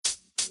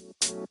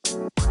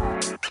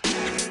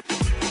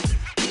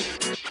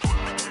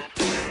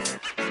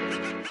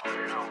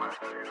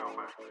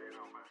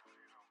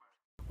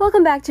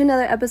Welcome back to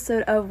another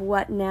episode of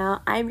What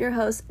Now? I'm your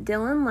host,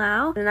 Dylan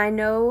Lau, and I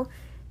know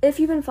if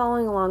you've been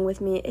following along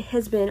with me, it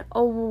has been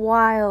a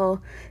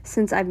while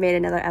since I've made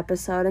another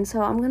episode, and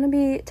so I'm going to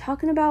be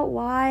talking about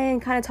why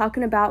and kind of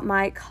talking about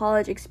my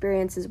college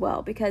experience as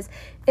well, because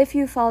if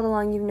you followed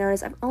along, you've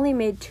noticed I've only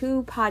made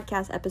 2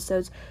 podcast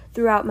episodes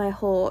throughout my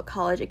whole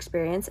college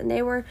experience, and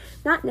they were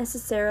not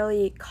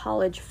necessarily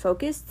college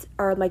focused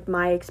or like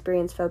my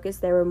experience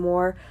focused. They were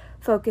more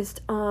focused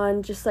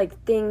on just like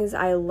things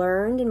I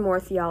learned and more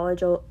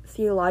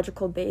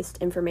theological based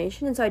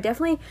information. And so I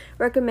definitely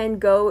recommend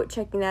go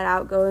checking that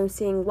out, go and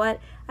seeing what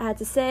I had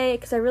to say,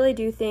 because I really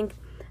do think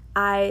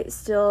I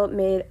still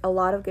made a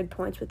lot of good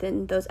points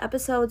within those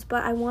episodes,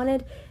 but I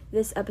wanted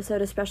this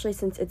episode, especially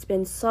since it's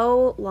been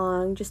so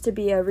long, just to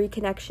be a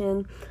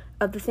reconnection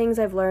of the things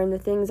I've learned, the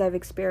things I've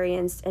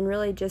experienced, and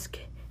really just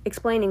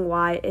explaining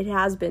why it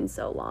has been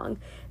so long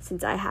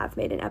since I have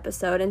made an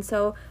episode. And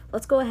so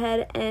let's go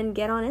ahead and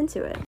get on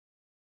into it.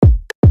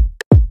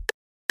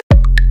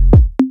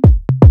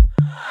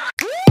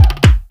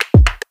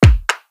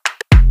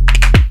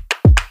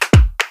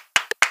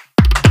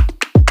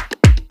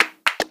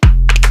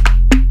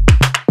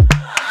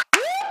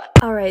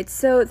 Alright,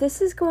 so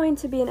this is going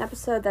to be an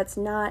episode that's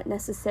not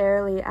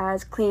necessarily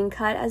as clean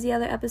cut as the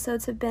other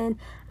episodes have been.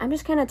 I'm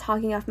just kind of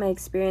talking off my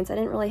experience. I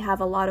didn't really have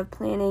a lot of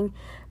planning,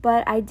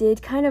 but I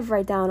did kind of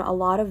write down a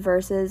lot of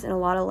verses and a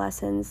lot of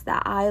lessons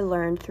that I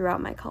learned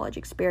throughout my college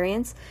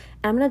experience.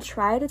 And I'm going to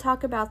try to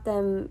talk about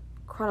them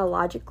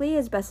chronologically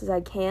as best as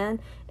I can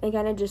and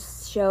kind of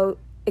just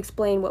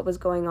explain what was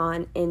going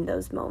on in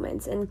those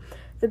moments. And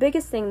the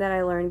biggest thing that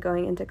I learned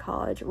going into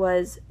college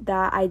was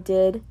that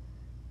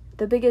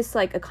the biggest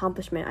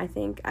accomplishment I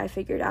think I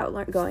figured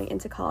out going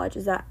into college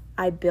is that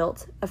I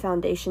built a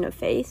foundation of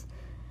faith.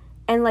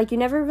 And you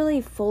never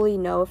really fully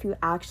know if you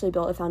actually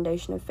built a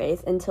foundation of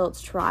faith until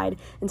it's tried,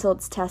 until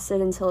it's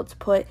tested, until it's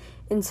put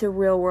into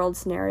real world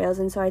scenarios.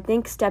 And so I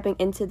think stepping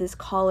into this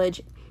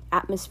college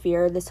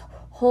atmosphere, this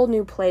whole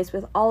new place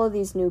with all of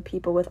these new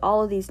people, with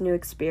all of these new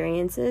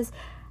experiences,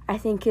 I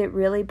think it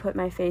really put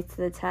my faith to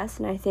the test.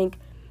 And I think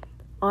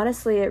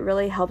honestly it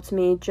really helped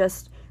me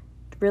just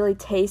really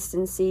taste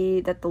and see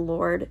that the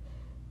Lord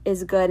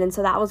is good. And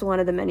so that was one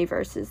of the many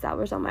verses that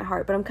was on my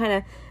heart. But I'm kind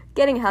of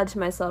getting ahead to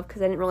myself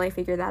because I didn't really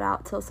figure that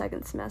out till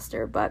second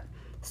semester. But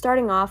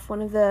starting off,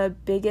 one of the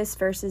biggest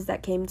verses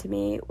that came to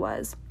me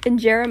was in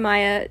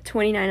Jeremiah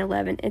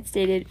 29:11. It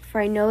stated,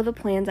 "For I know the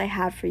plans I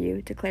have for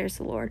you, declares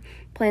the Lord,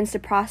 plans to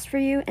prosper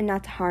you and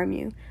not to harm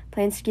you,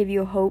 plans to give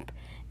you a hope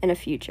and a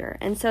future."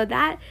 And so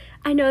that,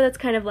 I know that's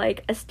kind of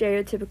like a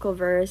stereotypical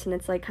verse, and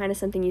it's kind of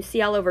something you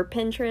see all over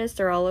Pinterest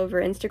or all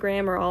over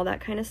Instagram or all that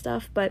kind of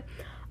stuff. But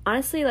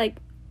honestly,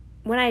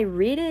 when I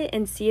read it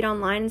and see it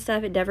online and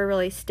stuff, it never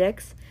really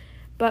sticks.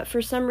 But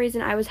for some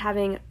reason, I was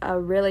having a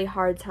really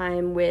hard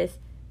time with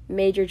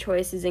major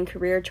choices and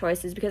career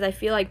choices, because I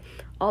feel like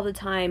all the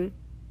time,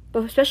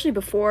 but especially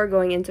before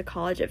going into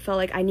college, it felt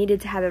like I needed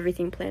to have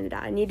everything planned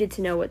out. I needed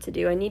to know what to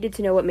do. I needed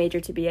to know what major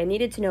to be. I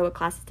needed to know what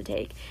classes to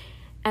take.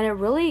 And it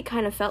really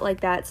kind of felt like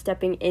that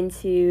stepping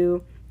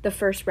into the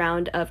first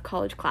round of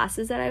college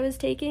classes that I was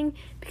taking,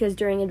 because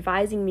during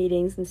advising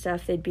meetings and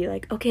stuff, they'd be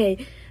like,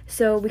 okay,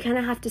 so we kind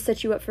of have to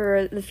set you up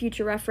for the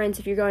future reference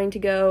if you're going to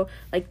go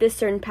this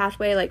certain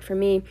pathway. For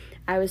me,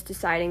 I was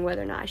deciding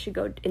whether or not I should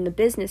go in the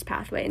business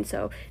pathway. And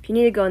so if you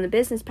need to go in the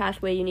business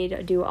pathway, you need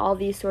to do all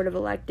these sort of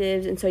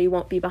electives, and so you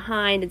won't be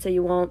behind, and so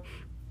you won't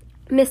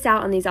miss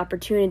out on these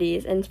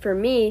opportunities. And for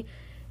me,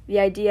 the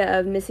idea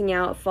of missing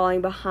out,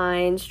 falling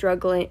behind,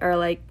 struggling,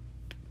 or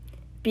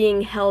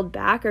being held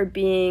back, or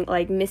being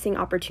missing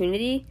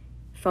opportunity,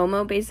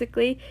 FOMO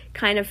basically,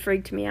 kind of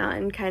freaked me out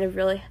and kind of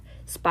really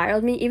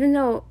spiraled me, even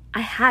though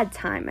I had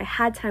time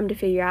to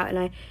figure out, and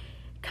I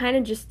kind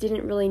of just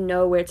didn't really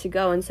know where to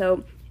go. And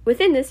so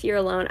within this year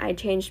alone, I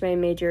changed my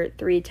major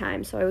 3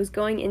 times. So I was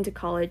going into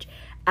college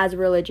as a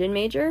religion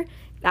major.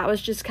 That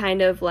was just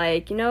kind of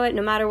you know what,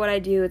 no matter what I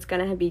do, it's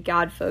going to be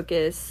God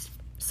focused,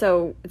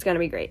 so it's going to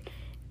be great.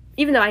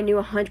 Even though I knew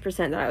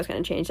 100% that I was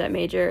going to change that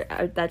major,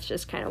 that's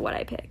just kind of what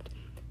I picked.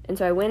 And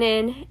so I went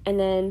in, and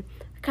then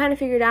I kind of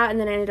figured out, and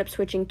then I ended up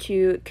switching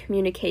to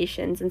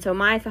communications. And so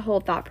the whole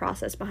thought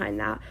process behind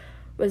that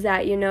was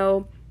that,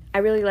 I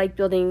really like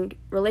building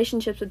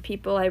relationships with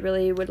people. I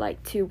really would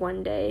like to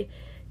one day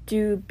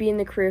be in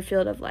the career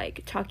field of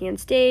talking on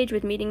stage,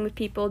 meeting with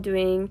people,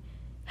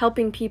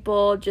 helping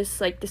people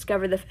just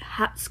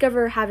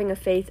discover having a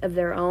faith of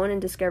their own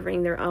and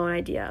discovering their own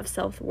idea of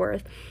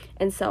self-worth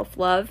and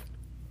self-love.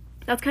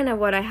 That's kind of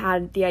what I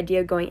had the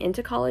idea of going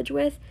into college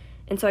with.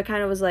 And so I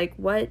kind of was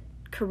what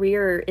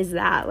career is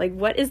that?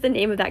 What is the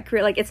name of that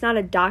career? It's not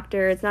a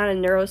doctor, it's not a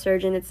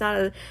neurosurgeon, it's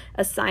not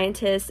a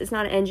scientist, it's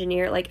not an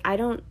engineer.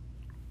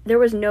 There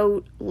was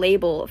no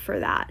label for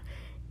that.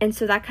 And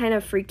so that kind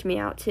of freaked me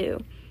out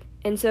too.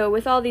 And so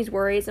with all these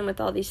worries and with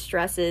all these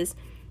stresses,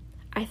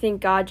 I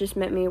think God just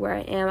met me where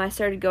I am. I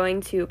started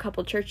going to a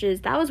couple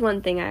churches. That was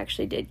one thing I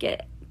actually did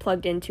get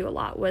plugged into a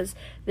lot was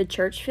the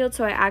church field.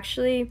 So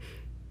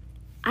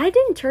I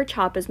didn't church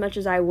hop as much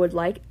as I would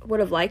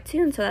have liked to,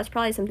 and so that's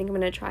probably something I'm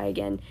going to try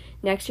again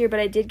next year. But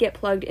I did get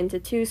plugged into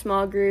 2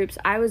 small groups.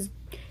 I was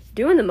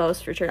doing the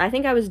most for church. I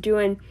think I was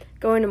going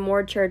to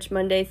more church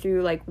Monday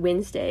through like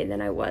Wednesday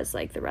than I was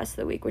like the rest of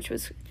the week, which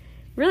was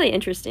really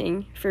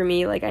interesting for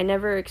me. Like, I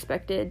never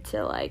expected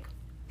to like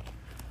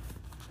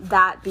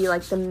that be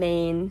like the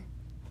main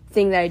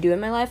thing that I do in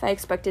my life. I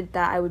expected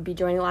that I would be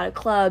joining a lot of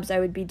clubs, I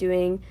would be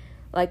doing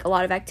like a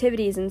lot of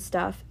activities and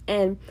stuff.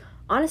 And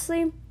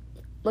honestly,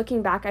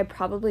 looking back, I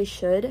probably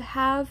should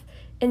have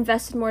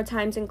invested more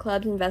time in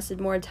clubs, invested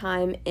more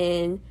time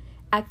in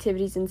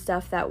activities and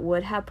stuff that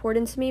would have poured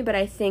into me. But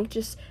I think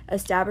just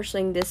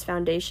establishing this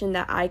foundation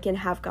that I can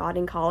have God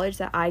in college,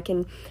 that I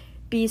can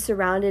be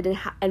surrounded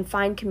and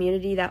find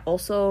community that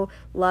also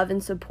love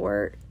and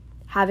support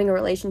having a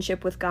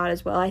relationship with God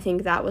as well. I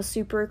think that was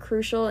super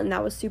crucial, and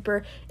that was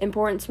super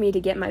important to me to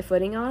get my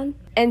footing on.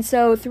 And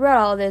so throughout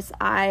all of this,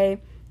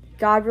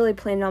 God really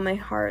planted on my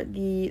heart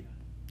the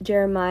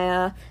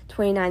Jeremiah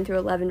 29 through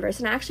 11 verse.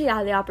 And I actually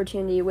had the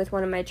opportunity with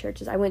one of my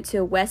churches. I went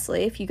to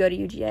Wesley. If you go to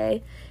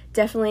UGA,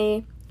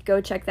 definitely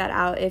go check that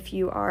out. If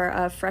you are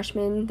a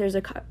freshman, there's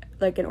an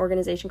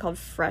organization called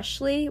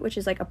Freshly, which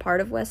is like a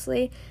part of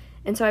Wesley.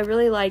 And so I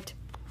really liked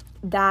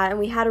that. And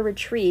we had a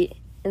retreat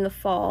in the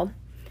fall.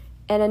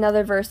 And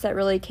another verse that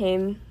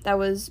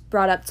was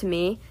brought up to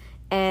me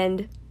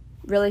and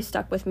really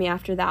stuck with me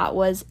after that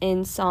was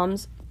in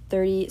Psalms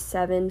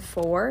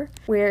 37:4,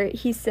 where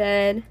he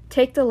said,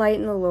 "Take delight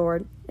in the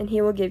Lord, and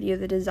he will give you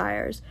the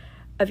desires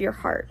of your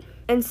heart."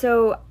 And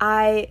so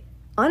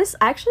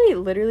actually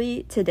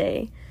literally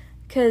today,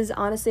 because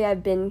honestly I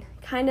haven't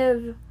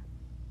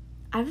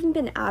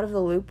been out of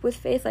the loop with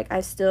faith. Like,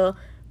 I still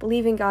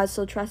believe in God,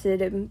 still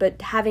trusted him,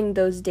 but having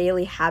those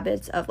daily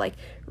habits of like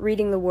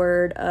reading the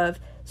word, of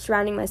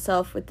surrounding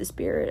myself with the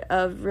Spirit,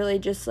 of really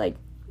just like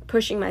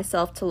pushing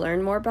myself to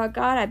learn more about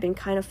God, I've been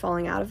kind of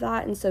falling out of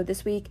that. And so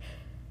this week,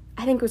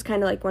 I think, was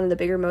kind of like one of the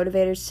bigger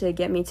motivators to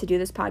get me to do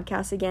this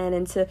podcast again,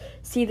 and to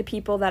see the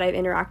people that I've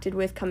interacted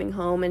with coming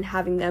home and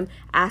having them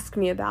ask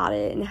me about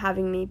it, and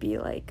having me be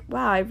like,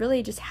 wow, I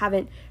really just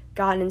haven't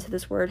gotten into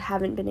this word,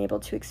 haven't been able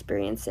to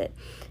experience it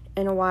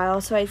in a while.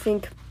 So I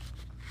think,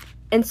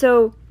 and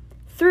so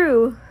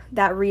through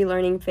that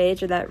relearning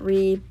phase, or that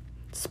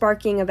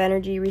sparking of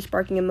energy,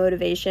 resparking of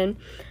motivation,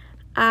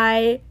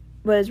 I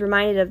was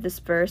reminded of this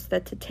verse,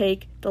 that to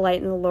take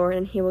delight in the Lord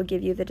and he will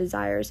give you the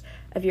desires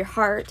of your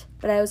heart.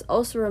 But I was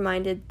also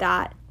reminded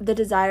that the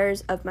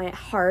desires of my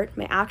heart,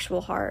 my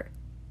actual heart,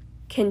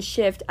 can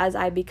shift as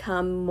I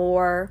become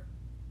more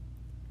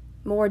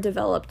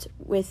developed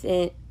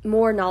within,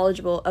 more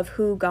knowledgeable of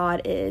who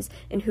God is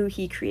and who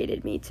he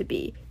created me to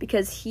be,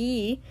 because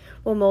he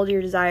will mold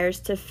your desires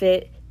to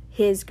fit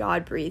his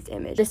God-breathed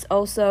image. This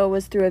also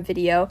was through a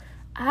video.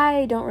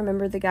 I don't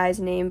remember the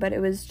guy's name, but it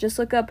was, just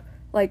look up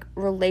like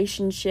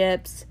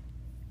relationships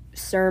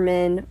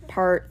sermon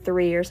part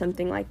 3 or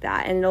something like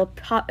that, and it'll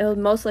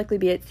most likely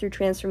be it through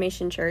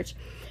Transformation Church.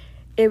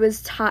 It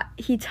was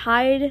he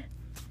tied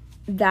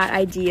that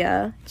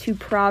idea to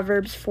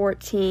Proverbs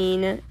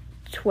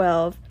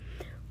 14:12,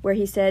 where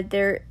he said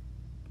there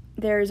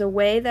is a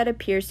way that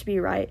appears to be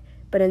right,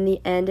 but in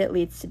the end it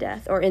leads to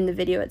death. Or in the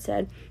video it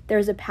said, there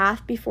is a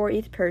path before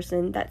each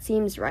person that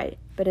seems right,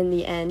 but in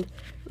the end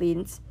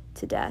leads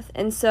to death.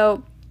 And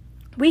so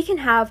we can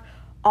have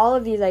all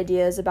of these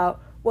ideas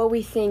about what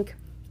we think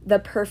the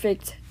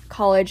perfect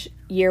college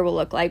year will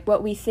look like,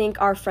 what we think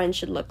our friends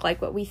should look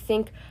like, what we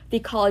think the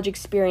college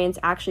experience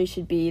actually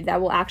should be that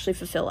will actually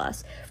fulfill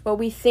us, what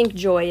we think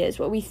joy is,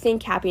 what we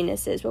think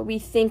happiness is, what we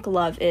think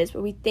love is,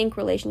 what we think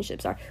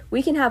relationships are.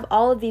 We can have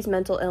all of these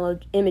mental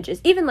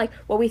images, even like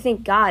what we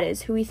think God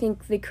is, who we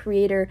think the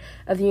creator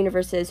of the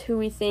universe is, who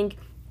we think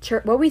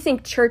what we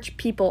think church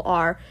people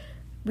are.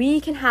 We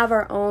can have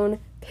our own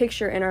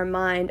picture in our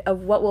mind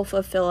of what will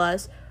fulfill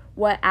us,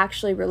 what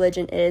actually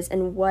religion is,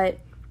 and what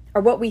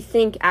we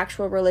think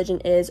actual religion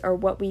is, or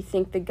what we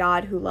think the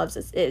God who loves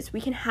us is. We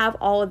can have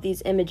all of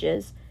these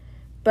images,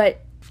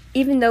 but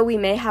even though we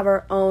may have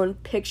our own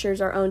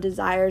pictures, our own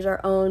desires, our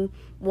own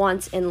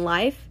wants in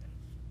life,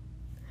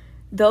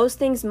 those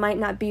things might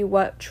not be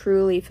what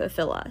truly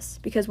fulfill us,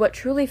 because what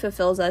truly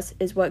fulfills us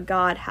is what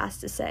God has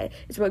to say,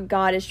 is what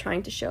God is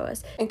trying to show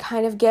us, and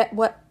kind of get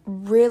what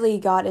really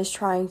God is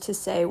trying to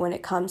say when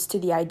it comes to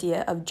the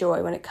idea of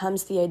joy, when it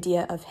comes to the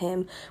idea of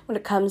him, when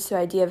it comes to the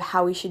idea of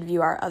how we should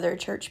view our other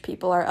church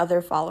people, our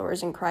other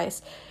followers in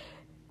Christ.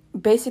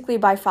 Basically,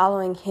 by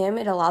following him,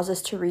 it allows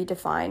us to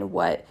redefine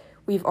what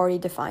we've already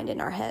defined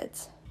in our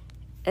heads.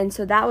 And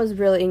so that was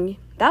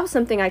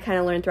something I kind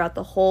of learned throughout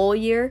the whole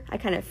year. I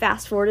kind of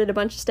fast forwarded a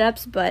bunch of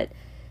steps, but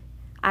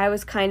I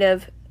was kind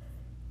of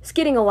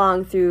skidding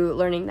along through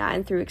learning that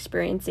and through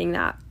experiencing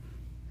that.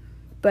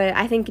 But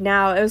I think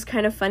now it was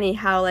kind of funny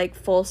how like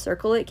full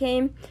circle it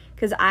came,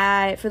 because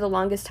for the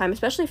longest time,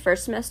 especially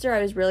first semester,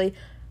 I was really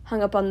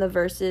hung up on the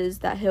verses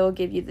that he'll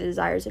give you the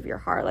desires of your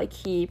heart. Like,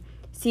 he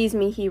sees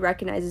me, he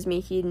recognizes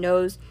me, he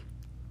knows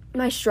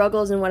my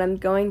struggles and what I'm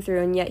going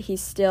through, and yet he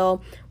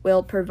still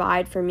will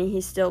provide for me.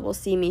 He still will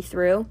see me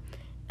through.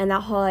 And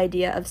that whole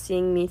idea of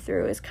seeing me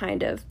through is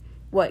kind of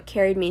what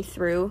carried me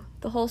through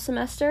the whole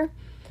semester.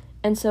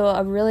 And so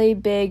a really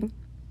big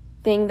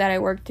thing that I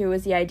worked through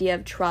was the idea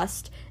of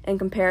trust and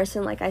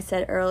comparison. Like I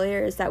said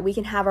earlier, is that we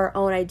can have our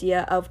own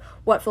idea of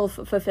what will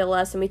fulfill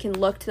us, and we can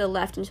look to the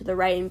left and to the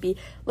right and be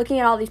looking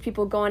at all these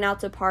people going out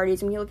to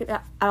parties, and we can look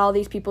at all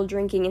these people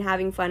drinking and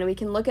having fun, and we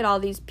can look at all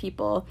these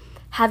people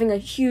having a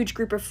huge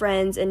group of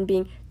friends and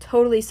being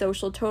totally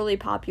social, totally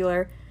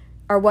popular,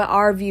 or what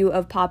our view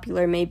of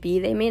popular may be.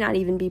 They may not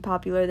even be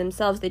popular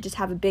themselves, they just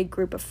have a big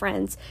group of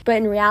friends. But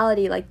in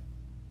reality, like,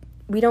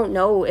 we don't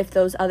know if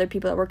those other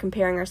people that we're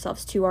comparing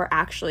ourselves to are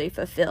actually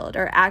fulfilled,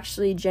 or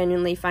actually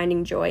genuinely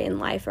finding joy in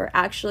life, or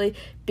actually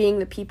being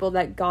the people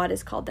that God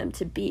has called them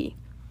to be.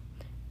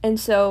 And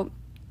so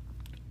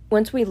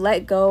once I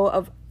let go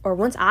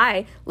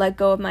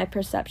of my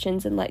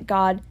perceptions and let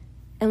God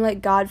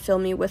fill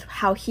me with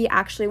how he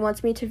actually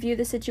wants me to view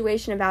the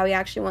situation, of how he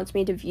actually wants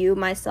me to view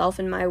myself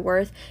and my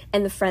worth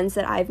and the friends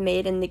that I've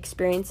made and the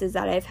experiences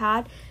that I've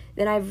had,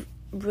 then I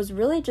was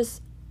really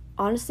just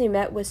honestly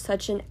met with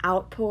such an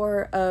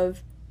outpour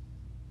of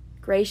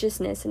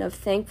graciousness and of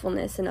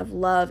thankfulness and of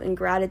love and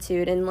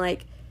gratitude. And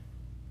like,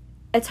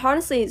 it's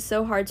honestly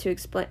so hard to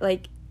explain.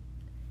 Like,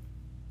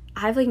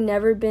 I've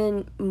never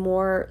been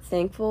more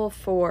thankful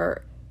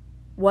for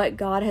what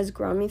God has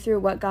grown me through,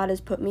 what God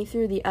has put me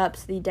through, the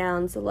ups, the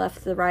downs, the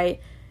left, the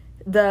right,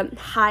 the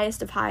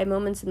highest of high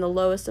moments and the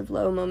lowest of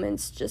low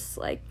moments. Just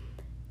like,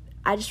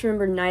 I just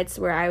remember nights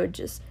where I would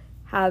just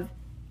have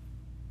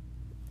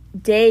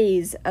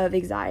days of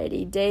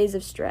anxiety, days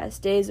of stress,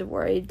 days of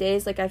worry,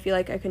 days like I feel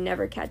like I could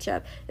never catch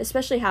up.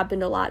 Especially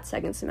happened a lot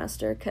second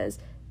semester, because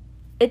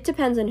it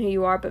depends on who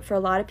you are, but for a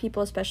lot of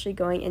people, especially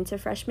going into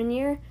freshman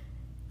year,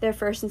 their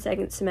first and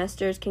second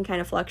semesters can kind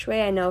of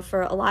fluctuate. I know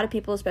for a lot of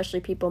people, especially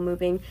people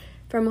moving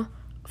from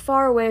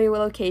far away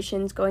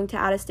locations, going to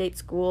out-of-state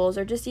schools,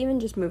 or just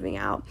even just moving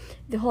out,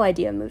 the whole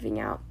idea of moving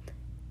out,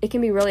 it can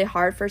be really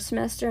hard first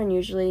semester, and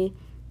usually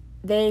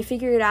they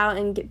figure it out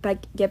and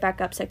get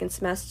back up second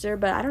semester.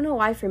 But I don't know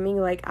why for me,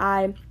 like,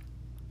 I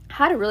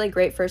had a really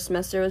great first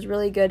semester. It was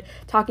really good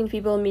talking to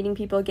people, meeting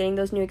people, getting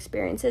those new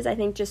experiences. I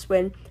think just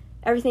when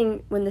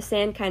the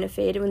sand kind of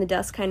faded, when the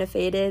dust kind of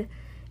faded,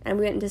 and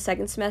we went into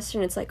second semester,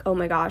 and it's like, oh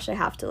my gosh, I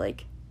have to,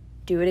 like,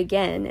 do it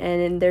again.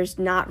 And there's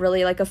not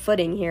really, like, a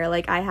footing here.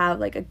 Like, I have,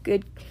 like,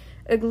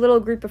 a little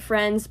group of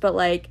friends, but,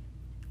 like,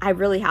 I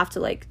really have to,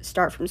 like,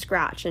 start from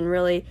scratch and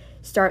really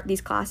start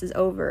these classes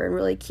over and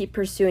really keep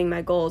pursuing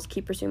my goals,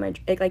 keep pursuing my,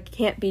 it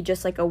can't be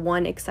just, like,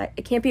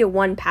 it can't be a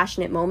one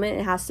passionate moment.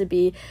 It has to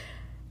be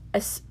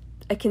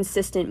a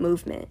consistent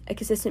movement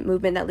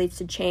that leads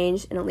to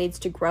change, and it leads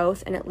to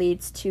growth, and it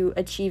leads to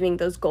achieving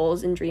those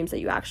goals and dreams that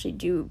you actually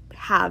do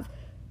have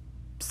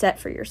set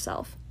for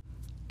yourself.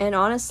 And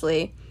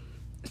honestly,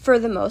 for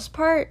the most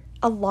part,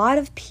 a lot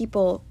of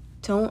people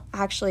don't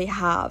actually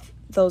have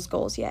those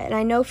goals yet. And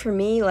I know for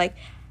me, like,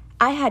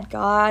 I had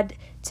God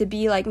to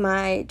be, like,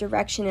 my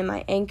direction and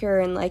my anchor,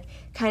 and, like,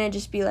 kind of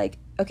just be like,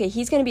 okay,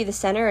 he's going to be the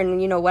center,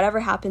 and, you know, whatever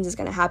happens is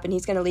going to happen.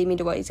 He's going to lead me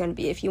to what he's going to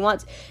be. If he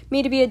wants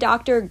me to be a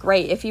doctor,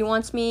 great. If he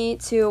wants me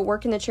to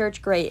work in the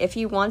church, great. If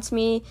he wants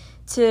me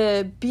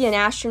to be an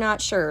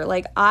astronaut, sure.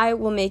 Like, I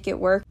will make it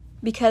work,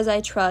 because I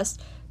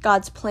trust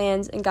God's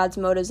plans and God's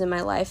motives in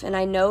my life. And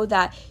I know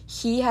that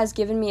he has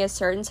given me a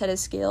certain set of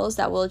skills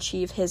that will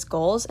achieve his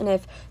goals. And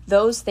if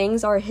those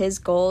things are his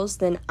goals,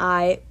 then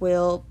I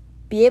will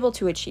be able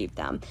to achieve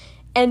them.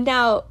 And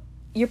now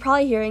you're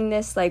probably hearing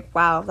this like,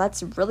 wow,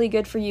 that's really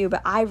good for you,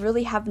 but I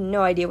really have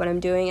no idea what I'm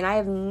doing, and I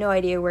have no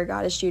idea where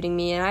God is shooting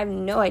me, and I have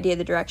no idea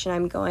the direction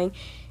I'm going.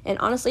 And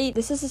honestly,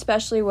 this is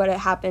especially what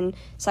happened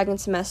second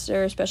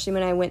semester, especially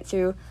when I went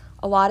through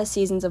a lot of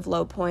seasons of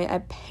low point.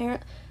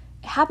 It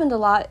happened a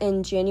lot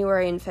in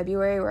January and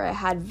February, where I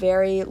had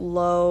very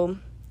low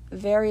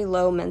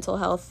mental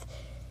health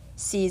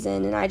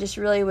season, and I just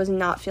really was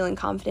not feeling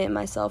confident in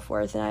my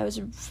self-worth, and I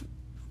was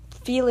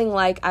feeling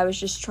like I was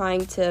just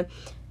trying to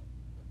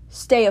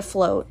stay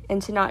afloat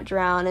and to not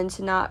drown and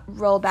to not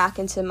roll back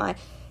into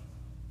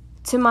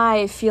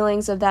my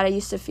feelings of that I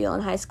used to feel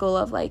in high school,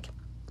 of like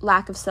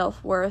lack of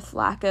self-worth,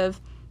 lack of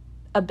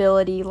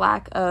ability,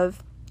 lack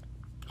of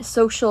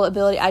social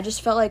ability. I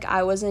just felt like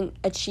I wasn't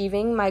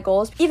achieving my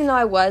goals, even though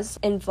I was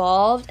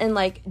involved in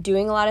like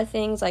doing a lot of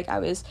things. Like I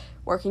was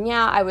working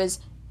out, I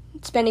was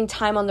spending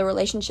time on the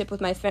relationship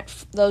with my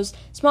those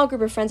small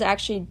group of friends I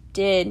actually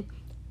did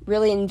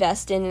really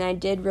invest in, and I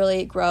did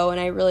really grow, and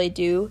I really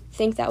do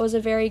think that was a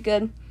very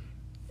good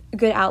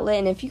outlet.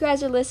 And if you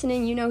guys are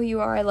listening, you know who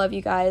you are. I love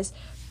you guys.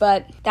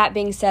 But that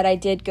being said, I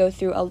did go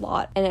through a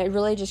lot, and I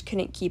really just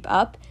couldn't keep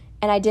up,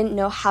 and I didn't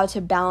know how to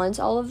balance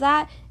all of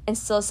that and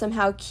still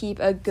somehow keep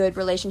a good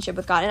relationship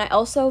with God. And I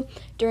also,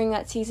 during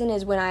that season,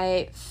 is when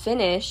I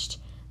finished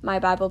my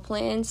Bible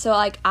plan. So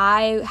like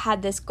I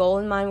had this goal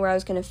in mind where I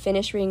was going to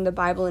finish reading the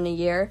Bible in a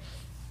year.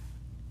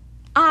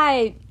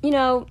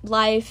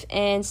 Life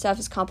and stuff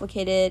is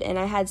complicated, and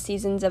I had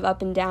seasons of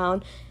up and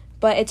down,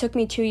 but it took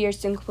me 2 years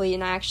to complete,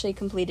 and I actually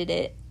completed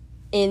it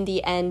in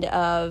the end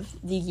of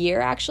the year,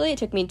 actually. It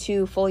took me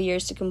 2 full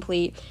years to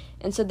complete,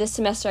 and so this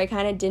semester I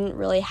kind of didn't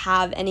really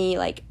have any,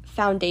 like,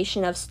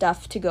 foundation of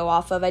stuff to go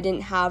off of. I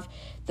didn't have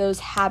those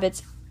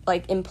habits,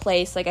 like, in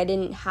place. Like, I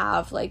didn't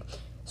have, like,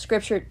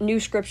 new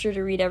scripture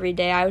to read every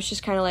day. I was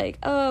just kind of like,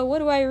 oh, what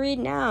do I read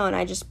now? And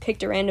I just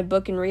picked a random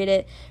book and read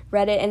it,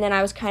 and then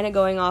I was kind of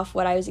going off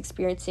what I was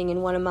experiencing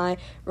in one of my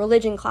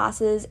religion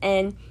classes,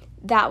 and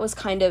that was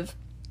kind of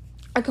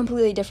a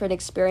completely different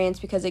experience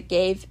because it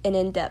gave an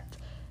in-depth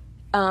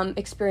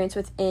experience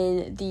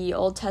within the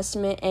Old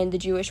Testament and the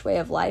Jewish way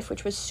of life,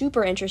 which was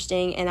super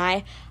interesting, and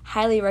I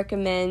highly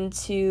recommend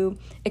to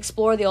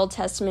explore the Old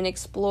Testament,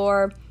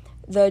 explore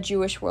the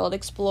Jewish world,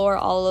 explore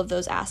all of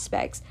those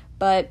aspects.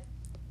 But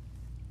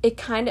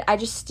I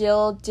just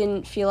still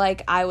didn't feel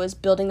like I was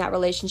building that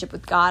relationship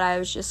with God. I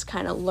was just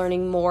kind of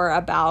learning more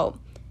about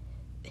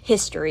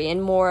history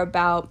and more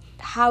about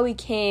how we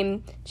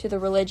came to the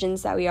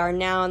religions that we are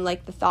now, and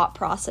like the thought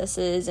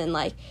processes and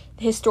like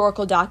the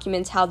historical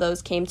documents, how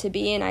those came to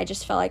be. And I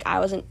just felt like I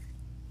wasn't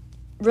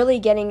really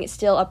getting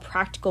still a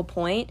practical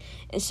point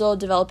and still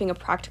developing a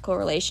practical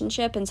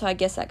relationship. And so I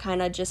guess that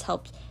kind of just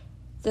helped.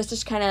 This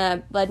just kind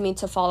of led me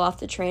to fall off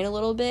the train a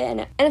little bit.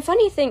 And a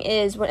funny thing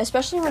is,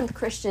 especially when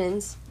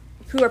Christians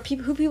who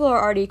people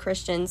are already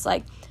Christians,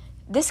 like,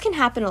 this can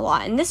happen a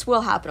lot, and this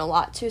will happen a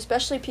lot too,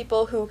 especially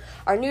people who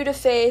are new to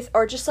faith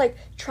or just like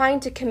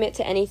trying to commit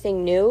to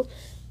anything new.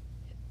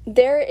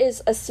 There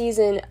is a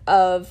season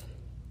of,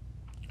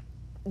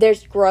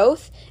 there's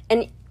growth,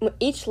 and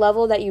each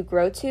level that you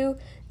grow to,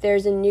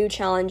 there's a new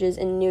challenges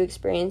and new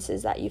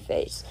experiences that you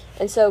face.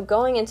 And so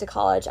going into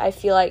college, I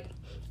feel like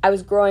I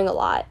was growing a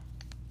lot.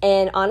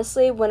 And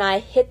honestly, when I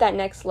hit that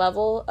next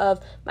level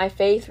of my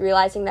faith,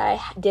 realizing that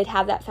I did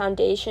have that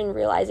foundation,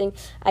 realizing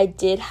I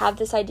did have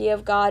this idea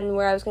of God and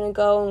where I was going to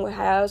go and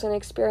how I was going to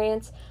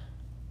experience,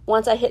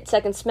 once I hit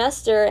second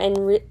semester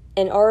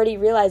and already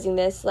realizing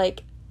this,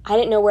 like, I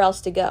didn't know where else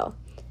to go.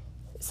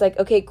 It's like,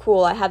 okay,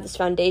 cool, I have this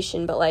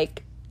foundation, but,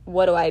 like,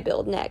 what do I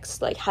build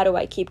next? Like, how do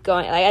I keep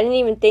going? Like, I didn't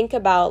even think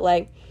about,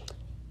 like,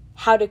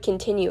 how to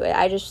continue it.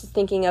 I just was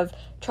thinking of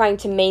trying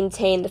to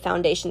maintain the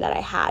foundation that I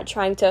had,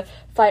 trying to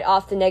fight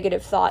off the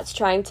negative thoughts,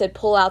 trying to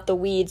pull out the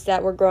weeds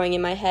that were growing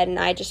in my head, and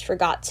I just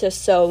forgot to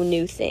sow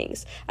new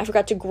things. I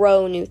forgot to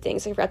grow new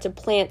things. I forgot to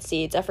plant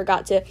seeds. I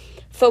forgot to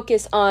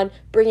focus on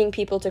bringing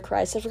people to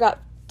Christ. I forgot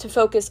to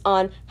focus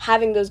on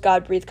having those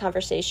God-breathed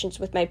conversations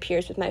with my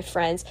peers, with my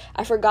friends.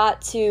 I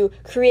forgot to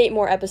create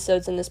more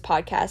episodes in this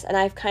podcast, and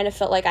I've kind of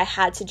felt like I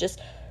had to just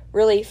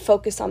really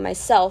focus on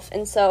myself.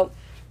 And so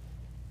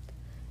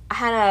I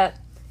had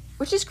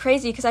which is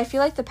crazy because I feel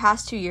like the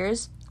past 2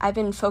 years I've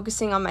been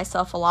focusing on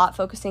myself a lot,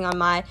 focusing on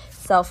my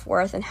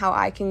self-worth and how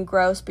I can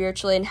grow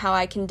spiritually and how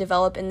I can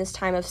develop in this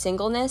time of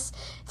singleness,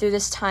 through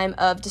this time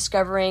of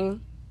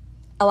discovering,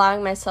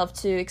 allowing myself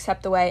to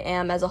accept the way I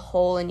am as a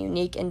whole and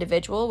unique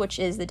individual, which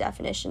is the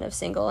definition of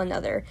single,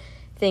 another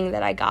thing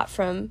that I got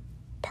from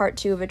part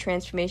 2 of a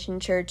Transformation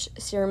Church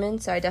sermon,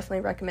 so I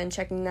definitely recommend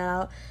checking that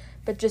out.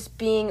 But just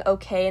being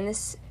okay in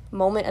this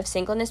moment of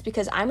singleness,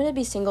 because I'm going to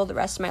be single the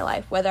rest of my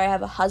life, whether I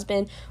have a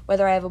husband,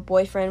 whether I have a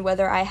boyfriend,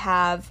 whether I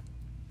have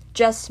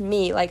just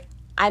me. Like,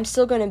 I'm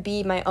still going to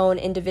be my own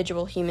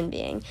individual human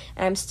being,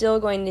 and I'm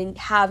still going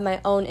to have my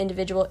own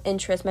individual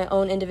interests, my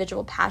own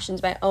individual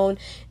passions, my own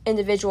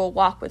individual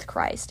walk with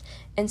Christ.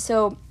 And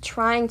so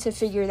trying to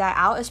figure that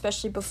out,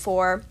 especially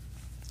before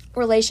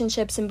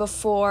relationships and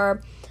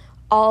before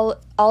all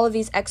of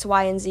these X,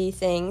 Y, and Z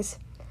things,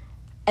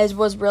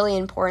 was really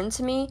important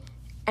to me.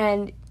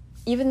 And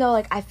even though,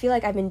 like, I feel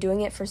like I've been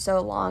doing it for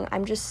so long,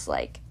 I'm just,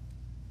 like,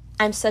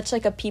 I'm such,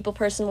 like, a people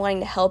person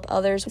wanting to help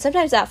others. And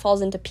sometimes that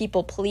falls into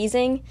people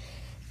pleasing.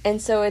 And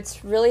so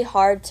it's really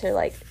hard to,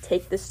 like,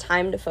 take this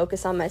time to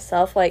focus on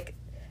myself. Like,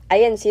 I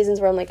get in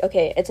seasons where I'm like,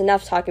 okay, it's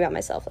enough talking about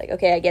myself. Like,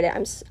 okay, I get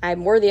it.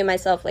 I'm worthy of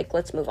myself. Like,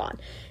 let's move on.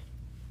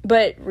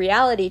 But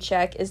reality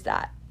check is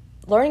that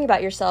learning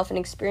about yourself and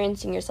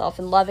experiencing yourself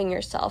and loving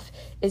yourself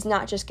is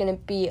not just going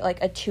to be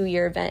like a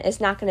 2-year event.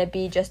 It's not going to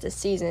be just a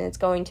season. It's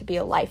going to be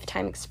a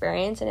lifetime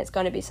experience, and it's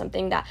going to be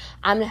something that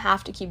I'm going to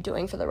have to keep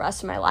doing for the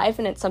rest of my life,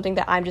 and it's something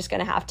that I'm just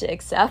going to have to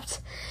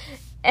accept.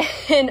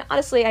 And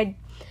honestly,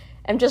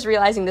 I'm just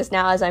realizing this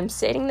now as I'm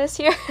stating this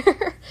here.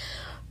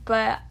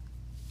 But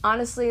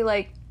honestly,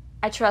 like,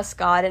 I trust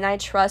God, and I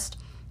trust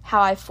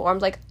how I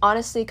formed. Like,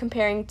 honestly,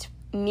 comparing to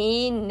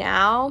me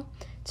now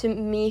to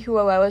me who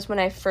I was when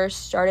I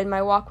first started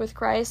my walk with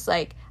Christ,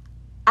 like,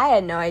 I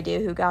had no idea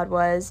who God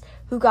was,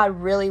 who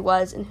God really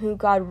was, and who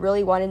God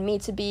really wanted me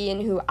to be,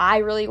 and who I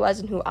really was,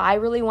 and who I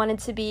really wanted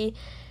to be.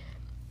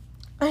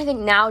 And I think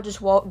now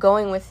just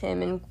going with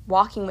Him and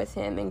walking with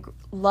Him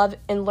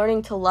and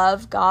learning to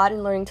love God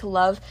and learning to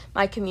love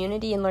my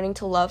community and learning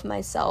to love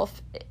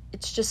myself,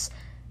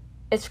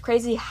 it's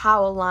crazy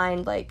how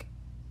aligned, like,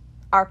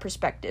 our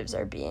perspectives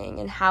are being,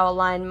 and how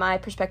aligned my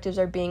perspectives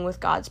are being with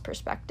God's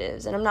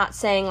perspectives. And I'm not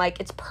saying, like,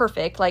 it's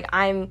perfect. Like,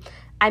 I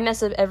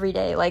mess up every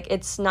day. Like,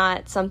 it's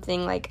not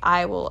something, like,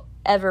 I will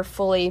ever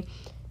fully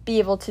be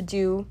able to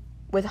do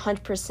with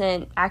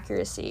 100%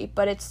 accuracy,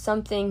 but it's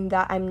something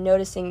that I'm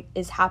noticing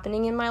is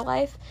happening in my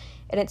life,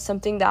 and it's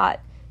something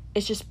that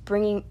is just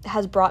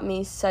has brought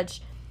me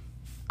such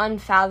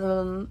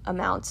unfathomable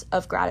amounts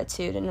of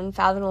gratitude and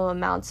unfathomable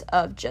amounts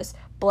of just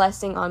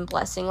blessing on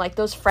blessing. Like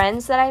those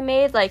friends that I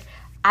made, like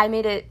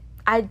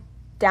I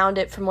downed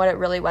it from what it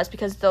really was,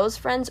 because those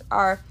friends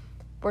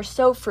were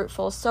so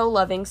fruitful, so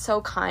loving,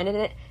 so kind, and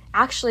it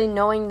actually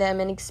knowing them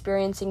and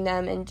experiencing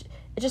them, and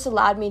it just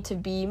allowed me to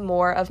be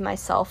more of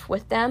myself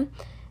with them.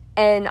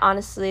 And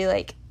honestly,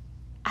 like,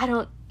 I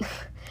don't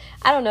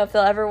know if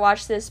they'll ever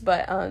watch this,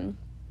 but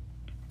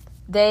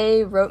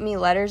they wrote me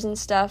letters and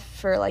stuff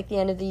for like the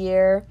end of the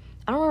year.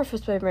 I don't remember if it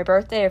was for my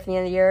birthday or for the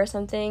end of the year or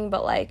something,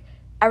 but like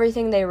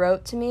everything they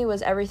wrote to me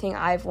was everything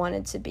I've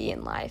wanted to be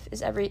in life.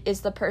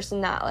 Is the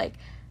person that like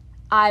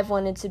I've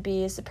wanted to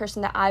be, is the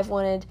person that I've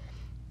wanted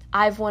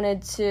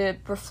to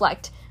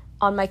reflect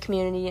on my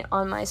community,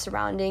 on my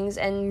surroundings,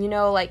 and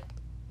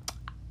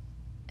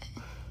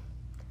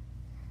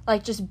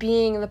like just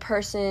being the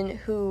person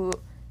who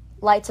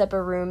lights up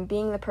a room,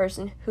 being the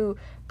person who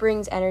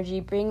brings energy,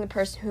 being the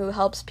person who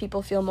helps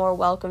people feel more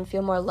welcome,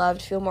 feel more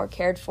loved, feel more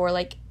cared for.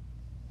 Like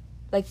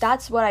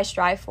that's what I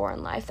strive for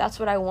in life. That's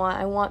what I want.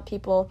 I want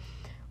people,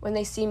 when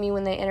they see me,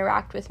 when they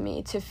interact with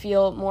me, to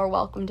feel more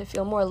welcome, to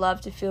feel more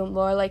loved, to feel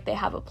more like they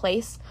have a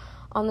place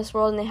on this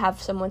world and they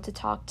have someone to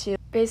talk to.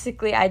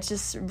 Basically, I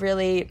just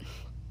really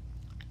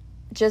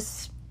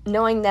just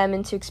knowing them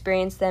and to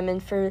experience them,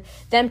 and for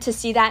them to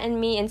see that in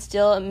me and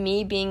still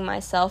me being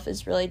myself,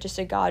 is really just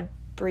a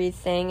God-breathed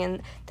thing.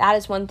 And that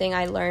is one thing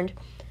I learned.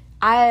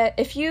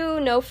 If you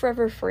know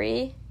Forever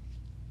Free,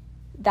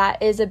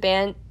 that is a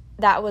band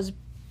that was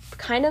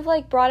kind of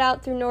like brought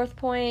out through North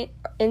Point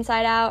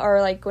Inside Out, or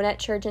like Gwinnett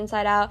Church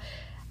Inside Out.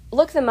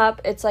 Look them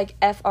up. It's like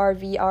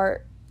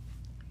FRVR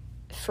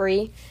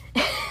Free.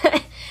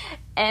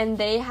 And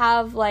they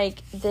have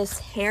like this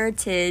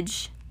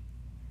heritage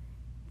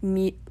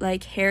night.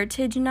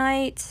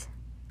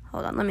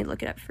 Hold on, let me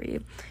look it up for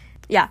you.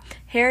 Yeah,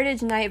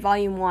 Heritage Night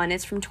Volume 1.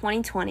 It's from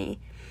 2020.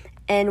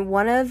 And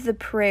one of the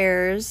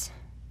prayers,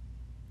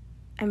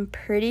 I'm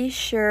pretty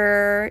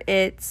sure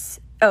it's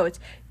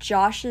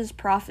Josh's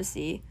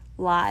Prophecy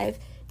Live.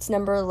 It's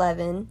number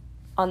 11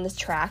 on this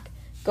track.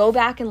 Go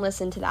back and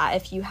listen to that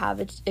if you have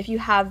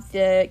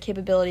the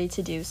capability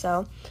to do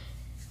so.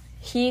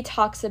 He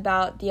talks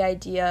about the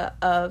idea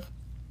of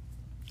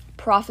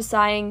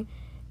prophesying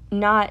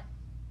not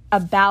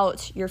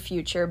about your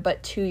future,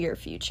 but to your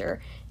future.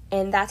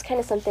 And that's kind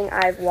of something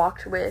I've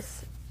walked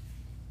with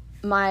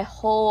my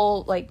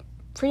whole, like,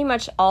 pretty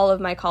much all of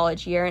my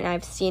college year, and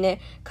I've seen it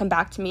come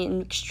back to me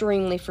in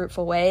extremely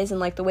fruitful ways. And,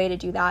 like, the way to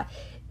do that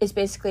is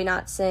basically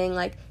not saying,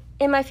 like,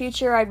 in my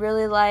future, I'd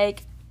really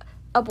like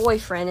a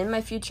boyfriend. In my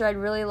future, I'd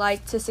really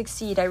like to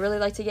succeed. I really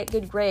like to get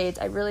good grades.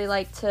 I'd really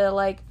like to,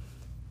 like,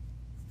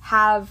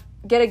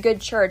 get a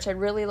good church. I'd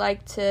really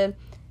like to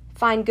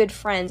find good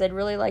friends. I'd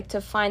really like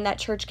to find that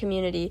church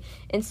community.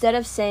 Instead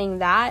of saying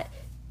that,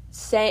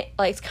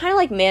 it's kind of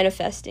like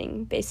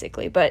manifesting,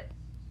 basically, but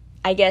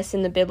I guess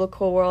in the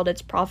biblical world,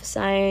 it's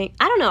prophesying.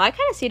 I don't know. I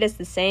kind of see it as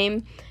the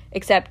same,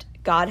 except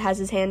God has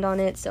his hand on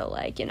it. So,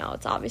 like,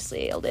 it's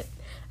obviously a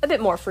bit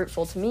more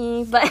fruitful to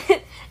me.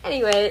 But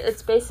anyway,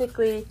 it's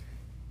basically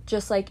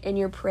just like in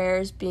your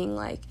prayers being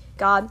like,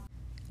 God,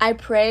 I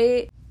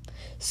pray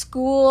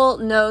school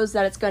knows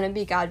that it's going to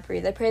be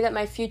God-breathed. I pray that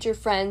my future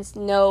friends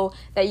know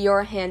that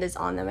your hand is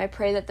on them. I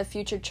pray that the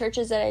future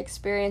churches that I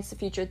experience, the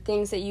future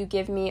things that you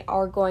give me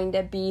are going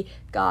to be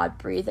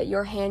God-breathed, that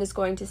your hand is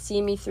going to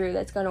see me through,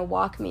 that's going to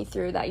walk me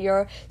through, that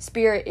your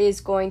spirit is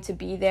going to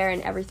be there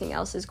and everything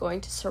else is going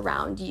to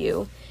surround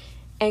you.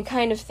 And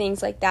kind of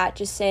things like that,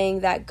 just saying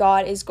that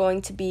God is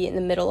going to be in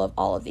the middle of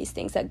all of these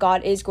things, that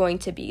God is going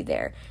to be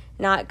there.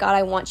 Not, God,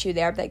 I want you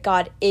there, but that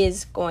God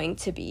is going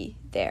to be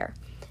there.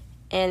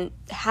 And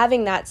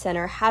having that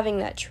center, having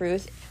that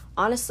truth,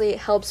 honestly, it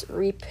helped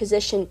me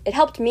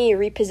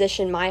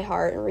reposition my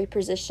heart and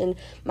reposition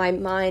my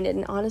mind.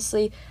 And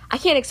honestly, I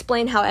can't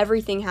explain how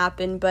everything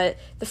happened, but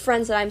the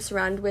friends that I'm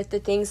surrounded with, the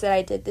things that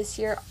I did this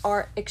year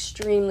are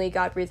extremely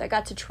God-breathed. I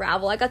got to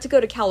travel. I got to go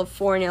to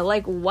California.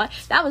 Like, what?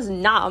 That was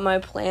not on my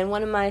plan.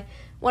 One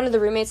of the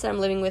roommates that I'm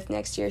living with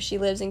next year, she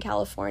lives in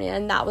California,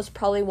 and that was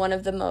probably one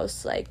of the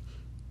most,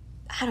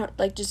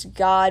 just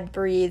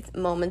God-breathed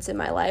moments in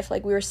my life.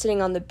 Like, we were sitting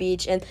on the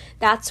beach, and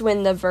that's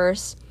when the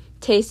verse,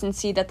 taste and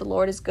see that the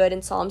Lord is good,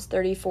 in Psalms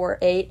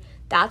 34:8,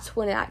 that's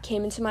when that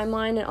came into my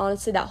mind. And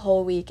honestly, that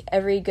whole week,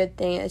 every good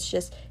thing, it's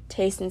just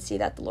taste and see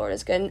that the Lord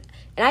is good.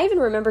 And I even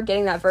remember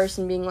getting that verse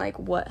and being like,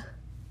 what?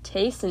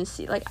 Taste and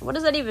see? Like, what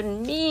does that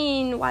even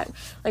mean? Why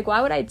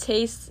would I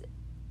taste?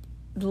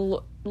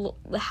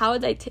 How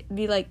would I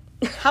be like,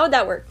 how would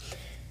that work?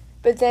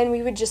 But then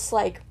we would just,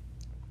 like,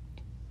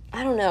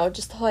 I don't know,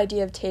 just the whole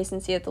idea of taste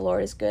and see that the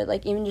Lord is good.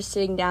 Like, even just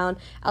sitting down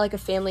at, like, a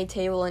family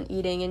table and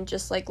eating and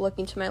just, like,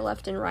 looking to my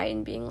left and right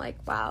and being like,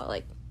 wow,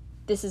 like,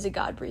 this is a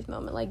God-breathed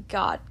moment. Like,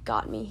 God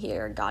got me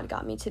here. God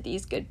got me to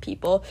these good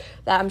people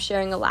that I'm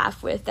sharing a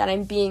laugh with, that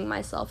I'm being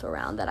myself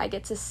around, that I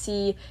get to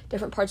see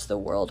different parts of the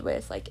world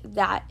with. Like,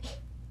 that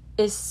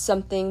is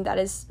something that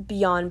is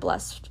beyond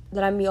blessed,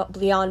 that I'm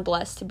beyond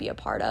blessed to be a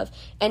part of.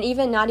 And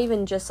even not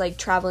even just like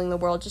traveling the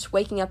world, just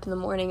waking up in the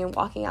morning and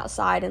walking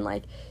outside and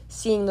like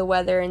seeing the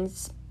weather and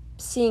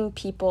seeing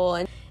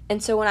people.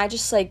 And so when I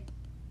just like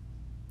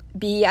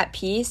be at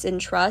peace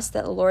and trust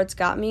that the Lord's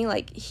got me,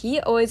 like,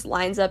 he always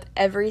lines up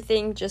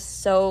everything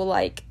just so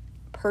like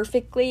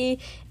perfectly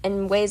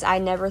in ways I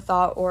never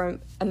thought or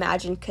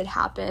imagined could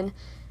happen.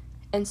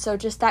 And so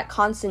just that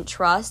constant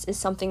trust is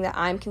something that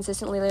I'm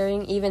consistently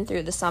learning, even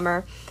through the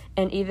summer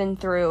and even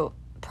through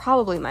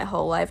probably my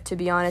whole life, to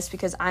be honest,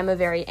 because I'm a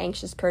very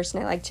anxious person.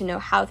 I like to know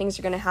how things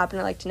are going to happen.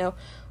 I like to know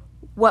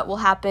what will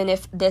happen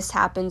if this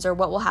happens, or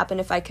what will happen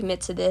if I commit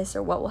to this,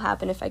 or what will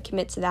happen if I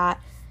commit to that.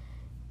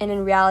 And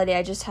in reality,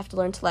 I just have to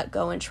learn to let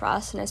go and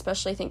trust. And I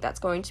especially think that's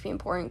going to be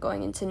important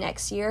going into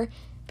next year,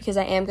 because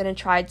I am going to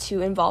try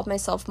to involve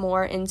myself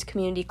more into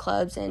community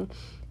clubs and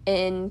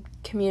in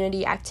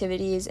community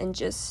activities, and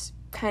just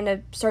kind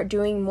of start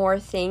doing more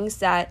things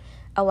that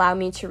allow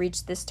me to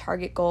reach this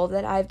target goal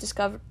that I've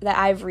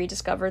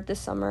rediscovered this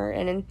summer,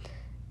 and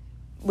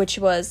which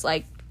was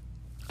like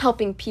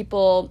helping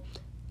people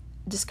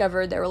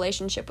discover their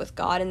relationship with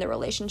God and their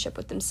relationship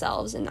with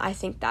themselves. And I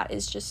think that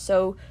is just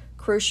so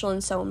crucial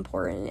and so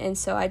important. And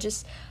so I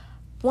just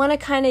want to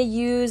kind of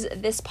use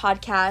this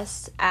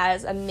podcast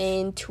as a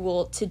main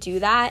tool to do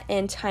that,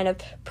 and kind of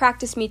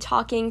practicing me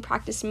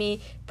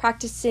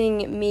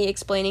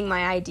explaining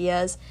my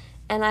ideas.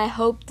 And I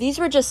hope these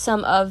were just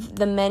some of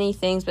the many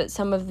things, but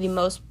some of the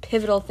most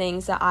pivotal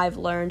things that I've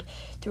learned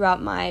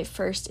throughout my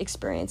first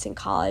experience in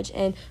college.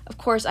 And of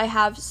course, I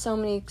have so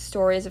many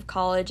stories of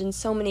college and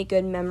so many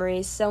good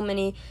memories, so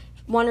many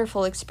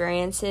wonderful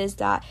experiences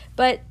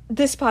but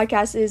this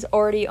podcast is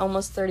already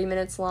almost 30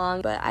 minutes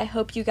long. But I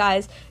hope you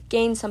guys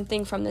gain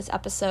something from this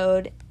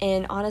episode.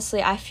 And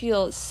honestly, I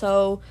feel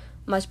so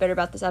much better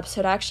about this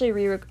episode. I actually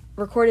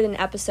recorded an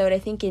episode, I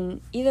think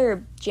in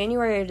either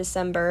January or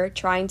December,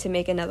 trying to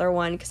make another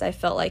one, because I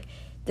felt like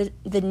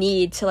the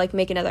need to like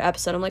make another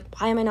episode. I'm like,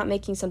 why am I not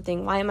making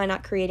something? Why am I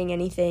not creating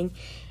anything?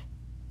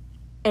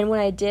 And when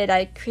I did,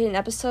 I created an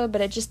episode,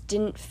 but it just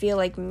didn't feel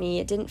like me.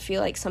 It didn't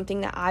feel like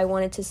something that I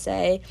wanted to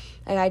say.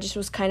 Like, I just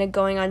was kind of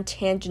going on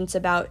tangents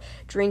about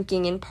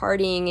drinking and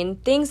partying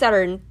and things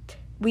that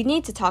we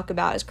need to talk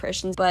about as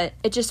Christians, but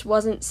it just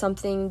wasn't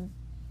something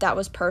that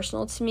was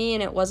personal to me,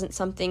 and it wasn't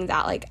something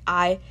that like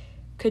I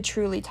could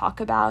truly talk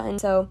about. And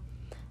so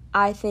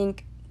I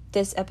think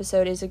this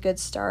episode is a good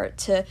start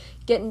to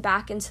getting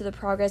back into the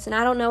progress. And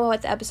I don't know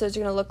what the episodes are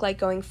going to look like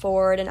going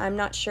forward, and I'm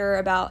not sure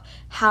about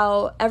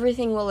how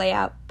everything will lay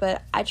out,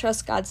 but I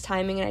trust God's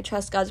timing and I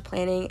trust God's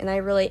planning, and I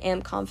really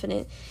am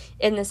confident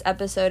in this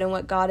episode and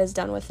what God has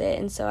done with it.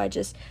 And so I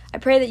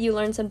pray that you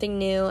learned something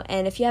new.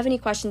 And if you have any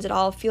questions at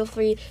all, feel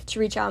free to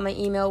reach out on my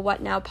email,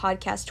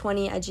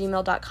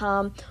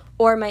 whatnowpodcast20@gmail.com,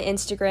 or my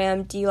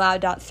Instagram,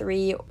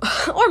 dloud.3,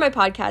 or my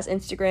podcast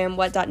Instagram,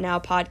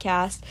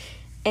 what.nowpodcast.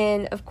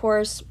 And of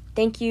course,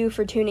 thank you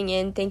for tuning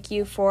in. Thank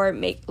you for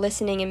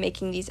listening and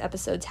making these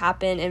episodes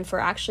happen, and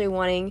for actually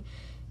wanting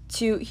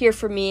to hear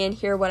from me and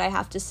hear what I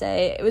have to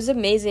say. It was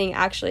amazing,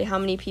 actually, how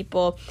many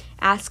people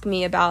ask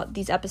me about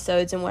these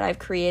episodes and what I've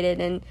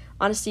created. And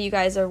honestly, you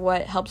guys are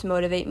what helps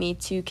motivate me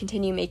to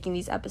continue making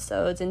these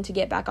episodes and to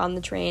get back on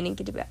the train and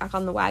get back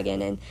on the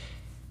wagon, and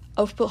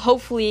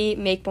hopefully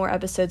make more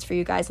episodes for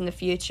you guys in the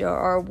future,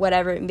 or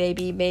whatever it may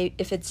be.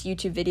 If it's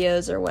YouTube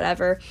videos or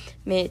whatever,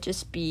 may it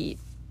just be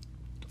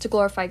to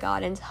glorify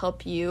God and to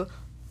help you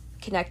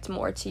connect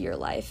more to your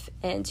life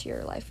and to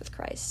your life with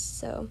Christ.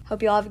 So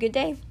hope you all have a good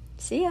day.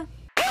 See ya.